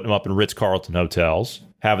homeless, they're putting them up in Ritz-Carlton hotels,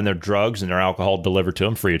 having their drugs and their alcohol delivered to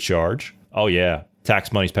them free of charge. Oh, yeah.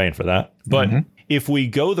 Tax money's paying for that. But if we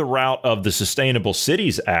go the route of the Sustainable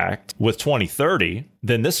Cities Act with 2030,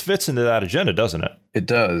 then this fits into that agenda, doesn't it? It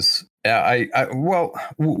does. Yeah, well,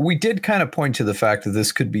 we did kind of point to the fact that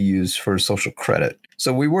this could be used for social credit.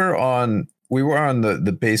 So we were on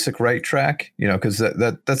the basic right track, because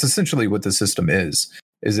that's essentially what the system is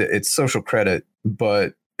it's social credit,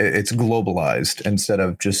 but it's globalized instead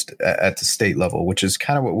of just at the state level, which is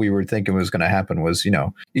kind of what we were thinking was going to happen was,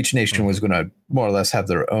 each nation was going to more or less have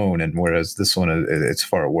their own. And whereas this one, it's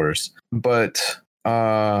far worse. But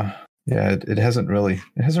it hasn't really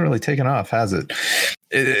taken off, has it?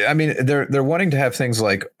 They're wanting to have things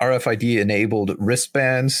like RFID enabled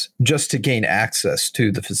wristbands just to gain access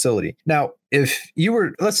to the facility. Now, if you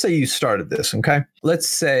were, let's say you started this, okay? Let's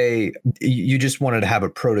say you just wanted to have a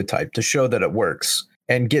prototype to show that it works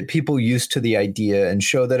and get people used to the idea and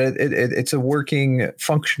show that it's a working,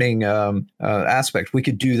 functioning aspect. We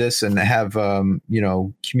could do this and have,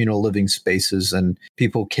 communal living spaces, and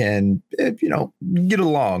people can, get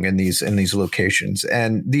along in these locations.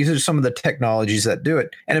 And these are some of the technologies that do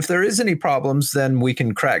it. And if there is any problems, then we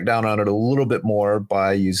can crack down on it a little bit more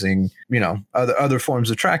by using, other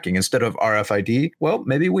forms of tracking instead of RFID. Well,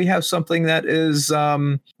 maybe we have something that is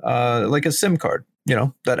like a SIM card,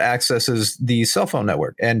 that accesses the cell phone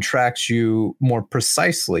network and tracks you more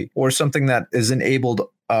precisely, or something that is enabled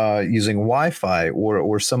using Wi-Fi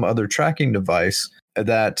or some other tracking device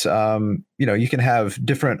that, you can have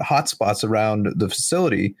different hotspots around the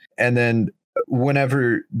facility. And then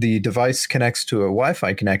whenever the device connects to a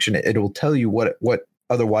Wi-Fi connection, it will tell you what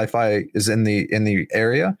other Wi-Fi is in the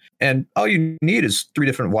area. And all you need is 3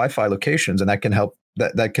 different Wi-Fi locations, and that can help.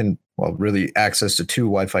 That can really access to 2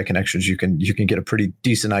 Wi-Fi connections. You can get a pretty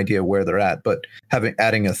decent idea where they're at. But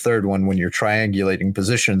adding a third one when you're triangulating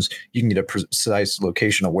positions, you can get a precise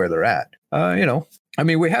location of where they're at.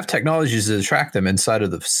 We have technologies to track them inside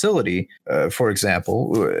of the facility. For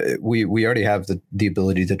example, we already have the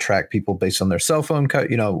ability to track people based on their cell phone,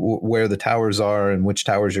 where the towers are and which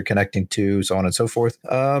towers you're connecting to, so on and so forth.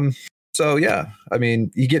 So yeah,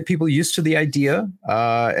 you get people used to the idea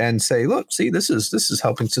and say, look, see, this is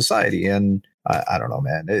helping society. And I don't know,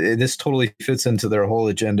 man, this totally fits into their whole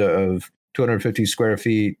agenda of 250 square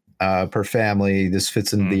feet per family. This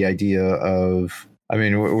fits into the idea of,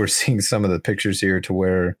 we're seeing some of the pictures here to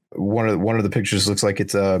where one of the pictures looks like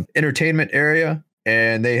it's a entertainment area,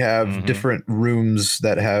 and they have different rooms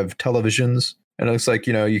that have televisions. And it looks like,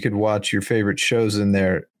 you could watch your favorite shows in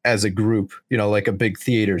there as a group, like a big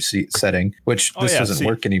theater setting, which doesn't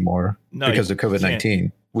work anymore because of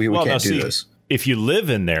COVID-19. We can't do this. If you live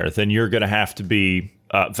in there, then you're going to have to be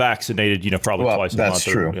vaccinated, probably twice a month. That's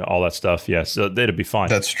true. Or, all that stuff. Yeah, so that'd be fine.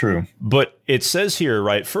 That's true. But it says here,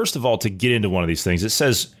 right, first of all, to get into one of these things, it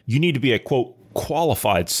says you need to be a, quote,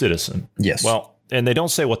 qualified citizen. Yes. Well, and they don't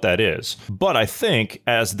say what that is. But I think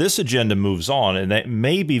as this agenda moves on, and that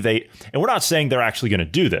maybe and we're not saying they're actually going to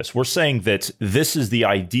do this. We're saying that this is the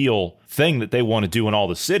ideal thing that they want to do in all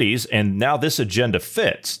the cities. And now this agenda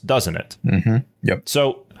fits, doesn't it? Mm-hmm. Yep.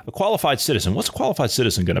 So a qualified citizen, what's a qualified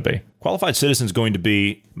citizen going to be? Qualified citizen is going to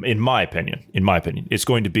be, in my opinion, it's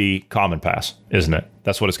going to be Common Pass, isn't it?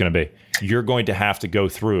 That's what it's going to be. You're going to have to go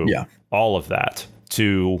through all of that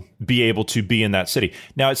to be able to be in that city.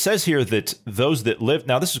 Now, it says here that those that live,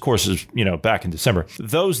 now this of course is, back in December,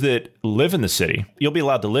 those that live in the city, you'll be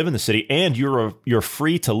allowed to live in the city, and you're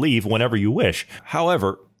free to leave whenever you wish.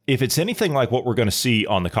 However, if it's anything like what we're going to see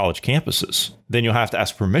on the college campuses, then you'll have to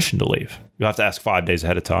ask permission to leave. You'll have to ask 5 days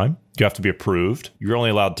ahead of time. You have to be approved. You're only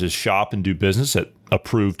allowed to shop and do business at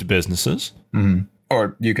approved businesses. Mm-hmm.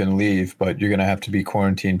 Or you can leave, but you're going to have to be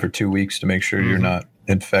quarantined for 2 weeks to make sure you're not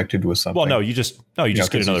infected with something. Well, no, you just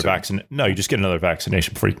get another vaccine. No, you just get another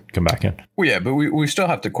vaccination before you come back in. Well, yeah, but we still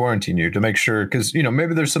have to quarantine you to make sure, because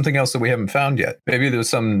maybe there's something else that we haven't found yet. Maybe there's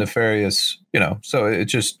some nefarious, so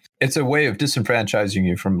it's a way of disenfranchising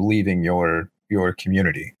you from leaving your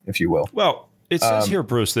community, if you will. Well, it says here,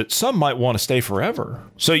 Bruce, that some might want to stay forever.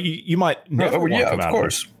 So you might never want to come out. Of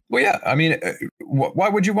course. Well, yeah. I mean, why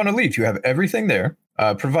would you want to leave? You have everything there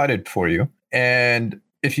provided for you, and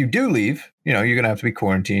if you do leave, you're going to have to be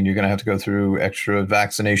quarantined. You're going to have to go through extra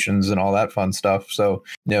vaccinations and all that fun stuff. So,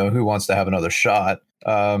 who wants to have another shot?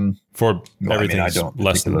 Everything's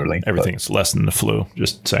less than the flu.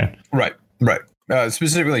 Just saying. Right.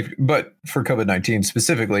 Specifically, but for COVID-19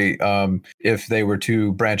 specifically, if they were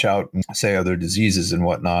to branch out and say other diseases and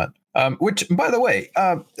whatnot, which, by the way,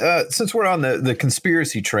 since we're on the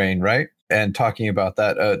conspiracy train, right, and talking about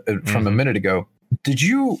that from a minute ago.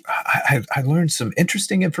 I learned some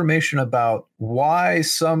interesting information about why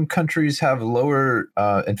some countries have lower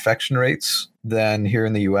infection rates than here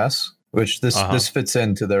in the U.S., which this fits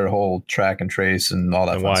into their whole track and trace and all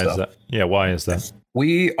that fun stuff. Is that? Yeah, why is that?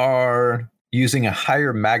 We are using a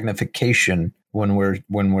higher magnification when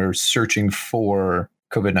we're searching for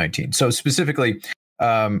COVID-19. So specifically,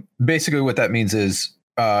 basically what that means is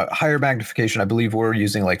higher magnification. I believe we're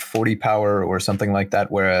using like 40 power or something like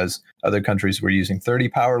that, whereas other countries were using 30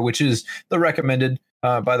 power, which is the recommended.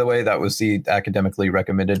 By the way, that was the academically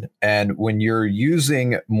recommended. And when you're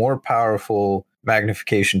using more powerful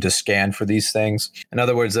magnification to scan for these things, in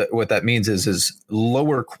other words, what that means is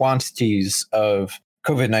lower quantities of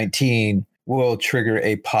COVID-19 will trigger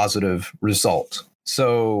a positive result.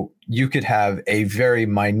 So you could have a very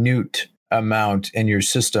minute amount in your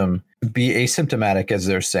system be asymptomatic, as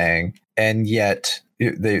they're saying, and yet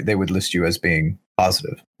they would list you as being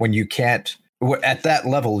positive. When you can't, at that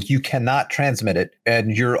level, you cannot transmit it,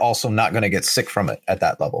 and you're also not going to get sick from it at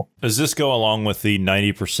that level. Does this go along with the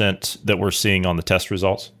 90% that we're seeing on the test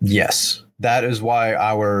results? Yes. That is why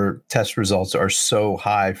our test results are so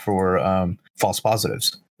high for false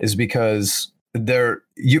positives, is because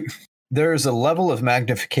there's a level of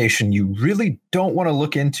magnification you really don't want to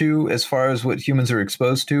look into as far as what humans are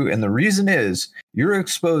exposed to. And the reason is you're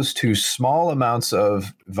exposed to small amounts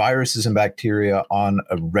of viruses and bacteria on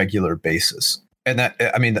a regular basis. And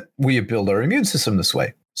we build our immune system this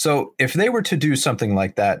way. So if they were to do something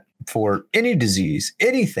like that for any disease,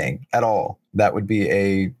 anything at all, that would be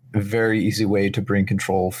a very easy way to bring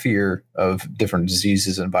fear of different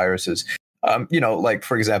diseases and viruses. Like,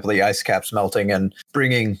 for example, the ice caps melting and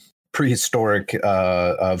bringing prehistoric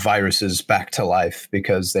viruses back to life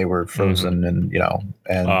because they were frozen and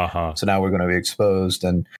so now we're going to be exposed.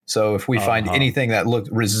 And so if we find anything that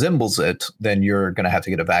resembles it, then you're going to have to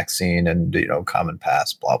get a vaccine and, common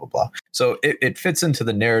pass, blah, blah, blah. So it fits into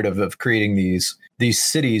the narrative of creating these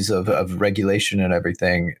cities of regulation and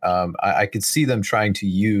everything. I could see them trying to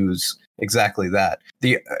use exactly that.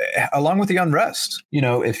 Along with the unrest,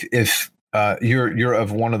 if you're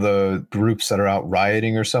of one of the groups that are out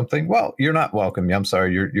rioting or something, well, you're not welcome. I'm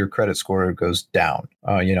sorry, your credit score goes down.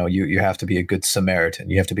 You have to be a good Samaritan.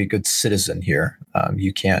 You have to be a good citizen here.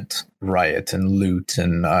 You can't riot and loot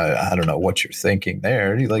and I don't know what you're thinking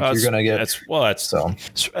there. You're gonna get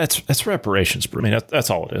that's reparations. I mean, that's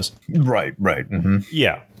all it is. Right. Mm-hmm.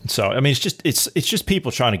 Yeah. So I mean, it's just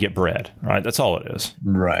people trying to get bread, right? That's all it is.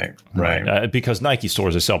 Right. Because Nike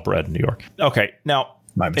stores, they sell bread in New York. Okay, now.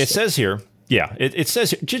 It says here, it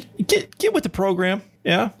says here, just get with the program.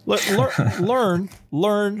 Yeah.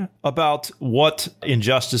 Learn about what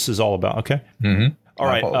injustice is all about. Okay. Mm-hmm. All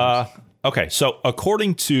right. Okay. So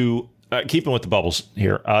according to, keeping with the bubbles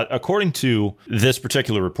here, according to this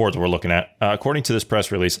particular report that we're looking at, according to this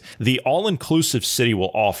press release, the all-inclusive city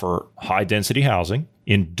will offer high-density housing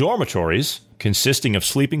in dormitories consisting of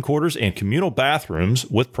sleeping quarters and communal bathrooms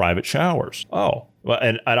with private showers. Oh, well,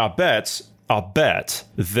 and I'll bet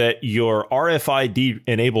that your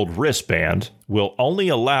RFID-enabled wristband will only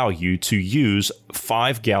allow you to use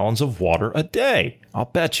 5 gallons of water a day. I'll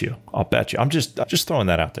bet you. I'm just throwing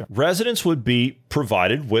that out there. Residents would be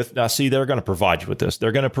provided with, now see, they're going to provide you with this.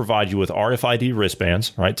 They're going to provide you with RFID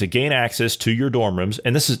wristbands, right, to gain access to your dorm rooms.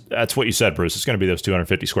 And that's what you said, Bruce. It's going to be those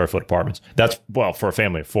 250 square foot apartments. That's, well, for a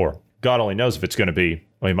family of 4. God only knows if it's going to be,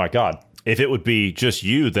 I mean, my God, if it would be just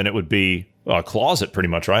you, then it would be a closet pretty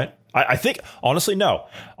much, right? I think, honestly, no.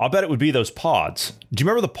 I'll bet it would be those pods. Do you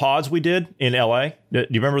remember the pods we did in LA? Do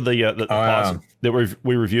you remember the pods that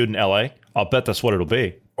we reviewed in LA? I'll bet that's what it'll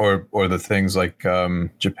be. Or the things like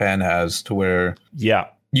Japan has to where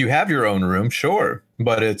you have your own room, sure,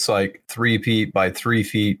 but it's like 3 feet by 3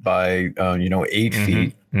 feet by 8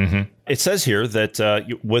 feet. Mm-hmm. It says here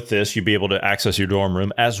that with this, you'd be able to access your dorm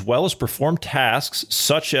room as well as perform tasks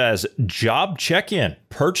such as job check-in,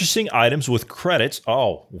 purchasing items with credits.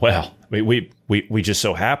 Oh, well, we just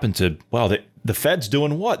so happen to, the Fed's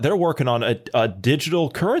doing what? They're working on a digital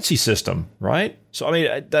currency system, right? So, I mean,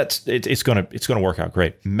 it's going to work out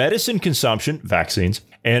great. Medicine consumption, vaccines,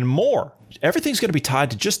 and more. Everything's going to be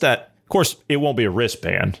tied to just that. Of course, it won't be a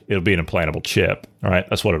wristband. It'll be an implantable chip. All right.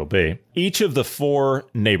 That's what it'll be. Each of the 4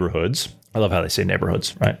 neighborhoods, I love how they say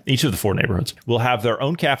neighborhoods, right? Each of the 4 neighborhoods will have their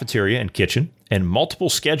own cafeteria and kitchen and multiple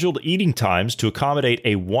scheduled eating times to accommodate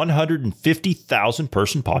a 150,000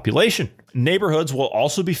 person population. Neighborhoods will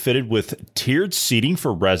also be fitted with tiered seating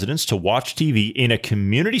for residents to watch TV in a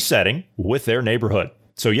community setting with their neighborhood.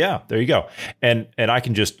 So yeah, there you go. And I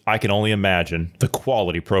can only imagine the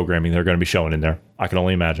quality programming they're going to be showing in there. I can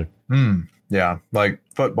only imagine. Yeah, like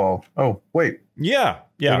football. Oh, wait. Yeah.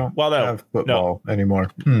 They don't have football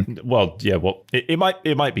anymore. Well, yeah. Well, it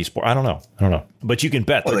might be sport. I don't know. But you can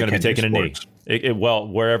bet they're going to be taking a knee.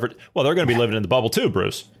 Wherever. Well, they're going to be living in the bubble too,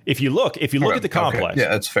 Bruce. If you look at the complex. Yeah,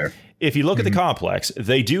 that's fair. If you look at the complex,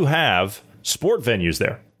 they do have sport venues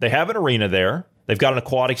there. They have an arena there. They've got an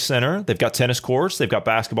aquatic center. They've got tennis courts. They've got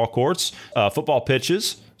basketball courts, football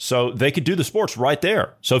pitches. So they could do the sports right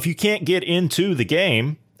there. So if you can't get into the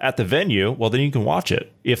game at the venue, well, then you can watch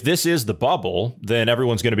it. If this is the bubble, then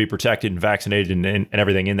everyone's going to be protected and vaccinated and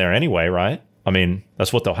everything in there anyway, right? I mean,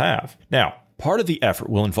 that's what they'll have. Now, part of the effort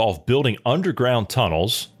will involve building underground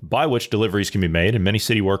tunnels by which deliveries can be made, and many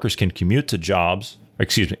city workers can commute to job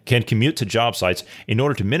sites in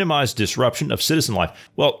order to minimize disruption of citizen life.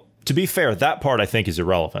 Well, to be fair, that part I think is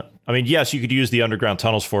irrelevant. I mean, yes, you could use the underground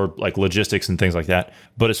tunnels for like logistics and things like that.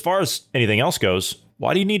 But as far as anything else goes,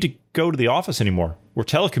 why do you need to go to the office anymore? We're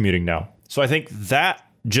telecommuting now. So I think that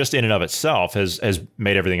just in and of itself has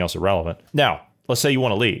made everything else irrelevant. Now, let's say you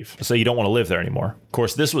want to leave. Let's say you don't want to live there anymore. Of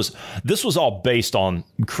course, this was all based on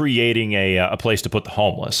creating a place to put the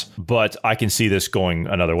homeless. But I can see this going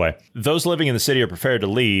another way. Those living in the city are prepared to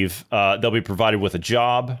leave. They'll be provided with a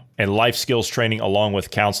job and life skills training along with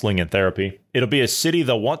counseling and therapy. It'll be a city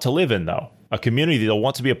they'll want to live in, though. A community they'll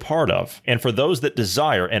want to be a part of. And for those that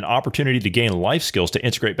desire an opportunity to gain life skills to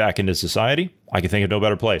integrate back into society, I can think of no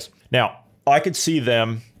better place. Now, I could see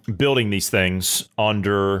them building these things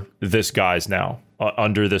under this guise now,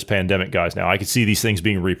 under this pandemic guise now. I could see these things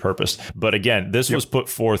being repurposed. But again, this was put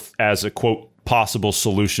forth as a, quote, possible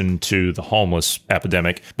solution to the homeless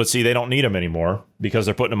epidemic. But see, they don't need them anymore because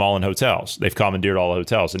they're putting them all in hotels. They've commandeered all the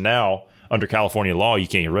hotels. And now, under California law, you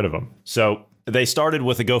can't get rid of them. So they started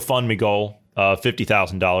with a GoFundMe goal of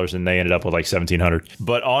 $50,000 and they ended up with like $1,700.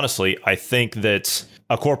 But honestly, I think that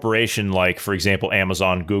a corporation like, for example,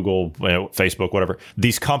 Amazon, Google, Facebook, whatever,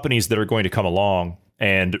 these companies that are going to come along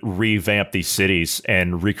and revamp these cities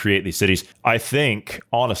and recreate these cities, I think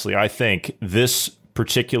this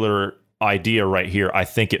particular idea right here, I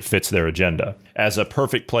think it fits their agenda as a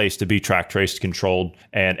perfect place to be tracked, traced, controlled,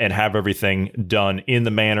 and have everything done in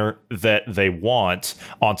the manner that they want.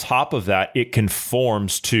 On top of that, it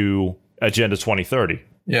conforms to Agenda 2030.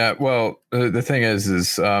 Yeah, well, the thing is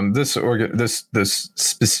this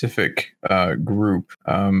specific group.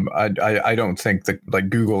 I don't think that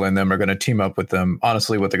like Google and them are going to team up with them.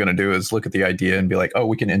 Honestly, what they're going to do is look at the idea and be like, oh,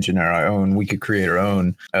 we can engineer our own. We could create our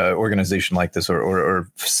own organization like this or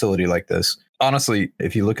facility like this. Honestly,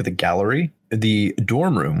 if you look at the gallery, the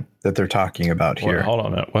dorm room that they're talking about here. Well, hold on a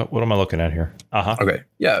minute. What am I looking at here? Okay.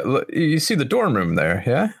 Yeah, you see the dorm room there.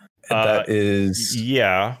 Yeah. That is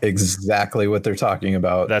exactly what they're talking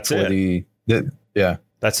about. That's it.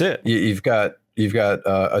 That's it. You've got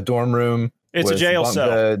a dorm room. It's a jail cell.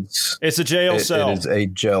 Beds. It's a jail cell. It is a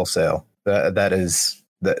jail cell. That is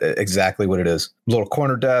exactly what it is. Little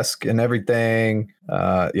corner desk and everything.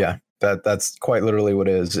 That's quite literally what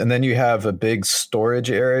it is. And then you have a big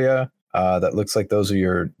storage area. That looks like those are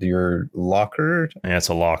your locker. Yeah, it's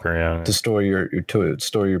a locker. Yeah, to store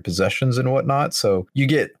your possessions and whatnot. So you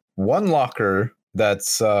get one locker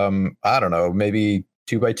that's I don't know, maybe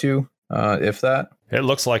 2x2, if that. It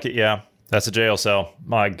looks like it. Yeah, that's a jail cell.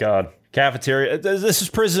 My God, cafeteria. This is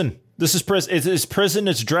prison. This is prison. It's prison.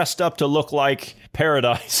 It's dressed up to look like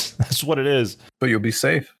paradise. That's what it is. But you'll be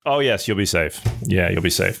safe. Oh, yes, you'll be safe. Yeah, you'll be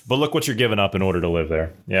safe. But look what you're giving up in order to live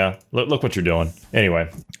there. Yeah, look what you're doing. Anyway,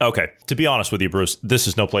 okay. To be honest with you, Bruce, this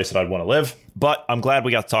is no place that I'd want to live. But I'm glad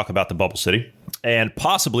we got to talk about the Bubble City. And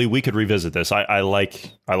possibly we could revisit this. I like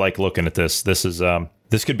looking at this. This is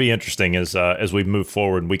this could be interesting as we move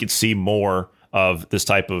forward. We could see more of this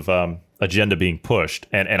type of agenda being pushed.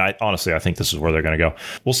 And I honestly, I think this is where they're going to go.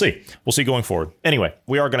 We'll see. We'll see going forward. Anyway,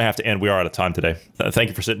 we are going to have to end. We are out of time today. Thank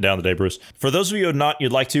you for sitting down today, Bruce. For those of you who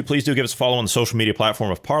you'd like to, please do give us a follow on the social media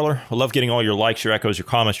platform of Parler. I love getting all your likes, your echoes, your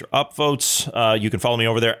comments, your upvotes. You can follow me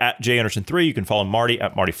over there at JAnderson3. You can follow Marty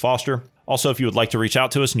at Marty Foster. Also, if you would like to reach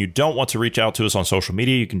out to us and you don't want to reach out to us on social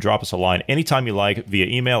media, you can drop us a line anytime you like via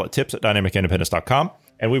email at tips@dynamicindependence.com.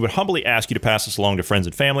 And we would humbly ask you to pass this along to friends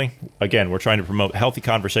and family. Again, we're trying to promote healthy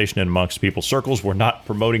conversation in amongst people's circles. We're not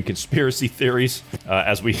promoting conspiracy theories,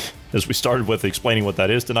 as we started with explaining what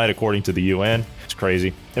that is tonight, according to the UN. It's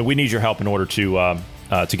crazy. And we need your help in order to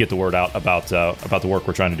get the word out about the work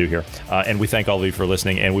we're trying to do here. And we thank all of you for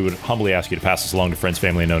listening, and we would humbly ask you to pass this along to friends,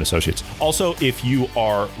 family, and known associates. Also, if you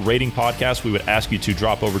are rating podcasts, we would ask you to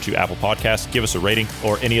drop over to Apple Podcasts, give us a rating,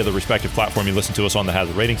 or any other respective platform you listen to us on that has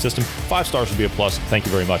a rating system. 5 stars would be a plus. Thank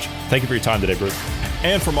you very much. Thank you for your time today, Bruce.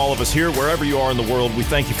 And from all of us here, wherever you are in the world, we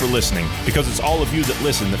thank you for listening, because it's all of you that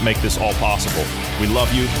listen that make this all possible. We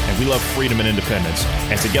love you, and we love freedom and independence.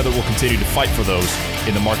 And together we'll continue to fight for those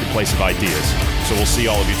in the marketplace of ideas. So we'll see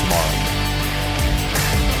all of you tomorrow.